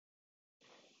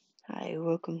Hi,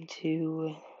 welcome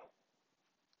to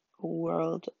a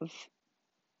world of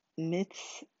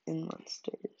myths and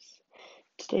monsters.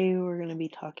 Today we're going to be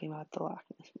talking about the Loch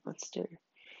Ness Monster.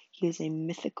 He is a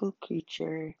mythical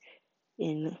creature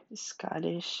in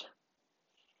Scottish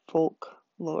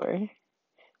folklore.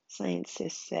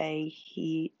 Scientists say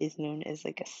he is known as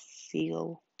like a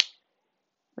seal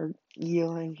or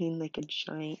eel, like a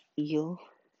giant eel.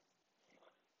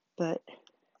 But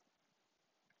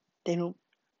they don't,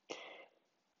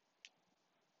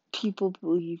 people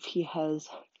believe he has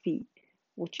feet,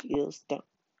 which eels don't.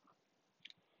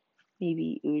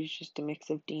 Maybe it was just a mix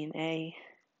of DNA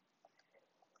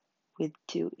with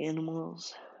two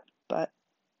animals, but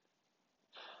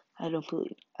I don't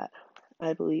believe that.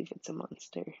 I believe it's a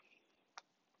monster.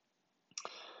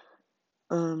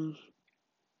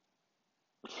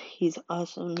 He's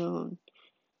also known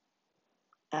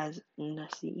as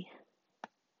Nessie,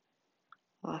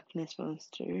 Loch Ness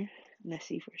Monster,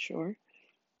 Nessie for short.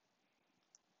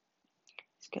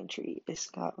 His country is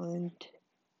Scotland,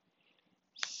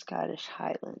 Scottish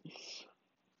Highlands.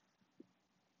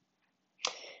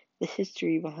 The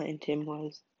history behind him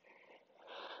was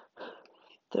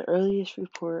the earliest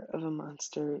report of a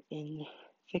monster in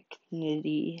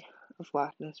Vichnity of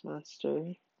Loch Ness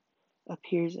Monster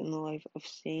appears in the life of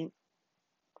Saint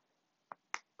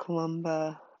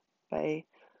Columba by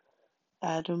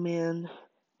Adamnan,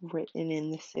 written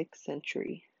in the 6th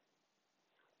century.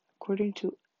 According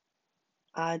to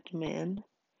Adamnan,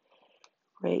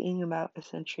 writing about a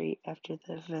century after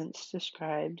the events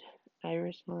described,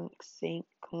 Irish monk Saint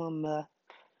Columba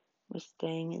was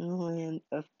staying in the land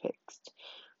of Picts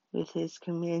with his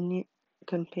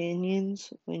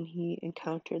companions when he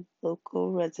encountered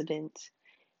local residents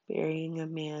burying a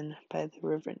man by the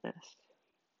river Ness.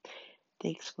 They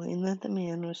explained that the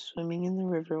man was swimming in the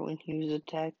river when he was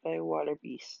attacked by a water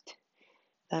beast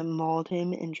that mauled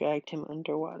him and dragged him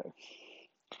underwater.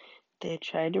 They had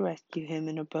tried to rescue him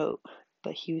in a boat,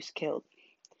 but he was killed.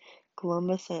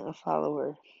 Columba sent a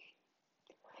follower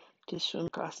to swim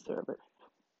across the river.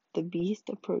 The beast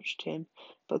approached him,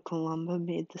 but Columba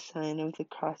made the sign of the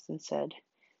cross and said,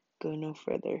 "Go no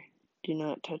further. Do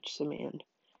not touch the man.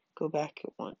 Go back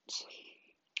at once."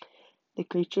 The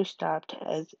creature stopped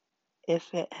as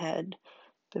if it had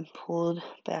been pulled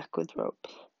back with rope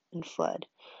and fled.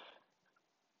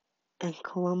 And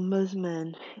Columba's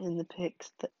men in the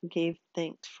Picts gave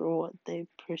thanks for what they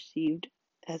perceived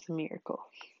as a miracle.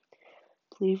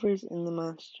 Believers in the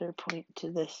monster point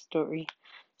to this story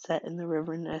set in the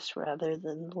river Ness rather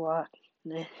than the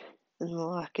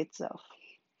loch itself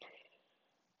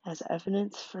as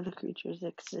evidence for the creature's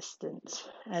existence.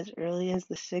 As early as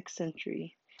the 6th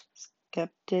century,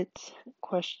 skeptics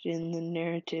questioned the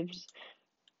narrative's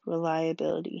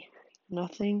reliability.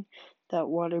 Nothing that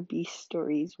water beast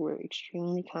stories were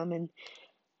extremely common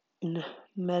in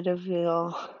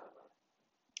medieval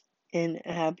and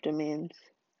Abdaman's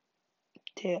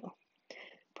tale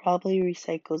probably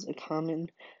recycles a common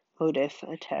motif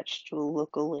attached to a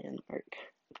local landmark.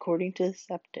 According to the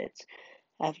skeptics,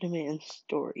 Abdaman's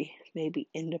story may be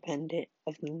independent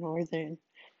of the northern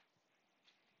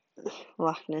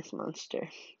Loch Ness Monster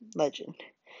legend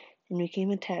and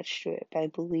became attached to it by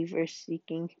believers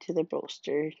seeking to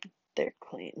bolster their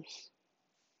claims.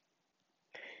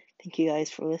 Thank you guys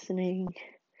for listening.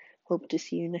 Hope to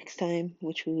see you next time,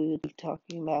 which we will be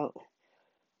talking about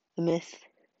the myth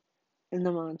and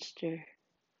the monster,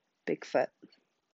 Bigfoot.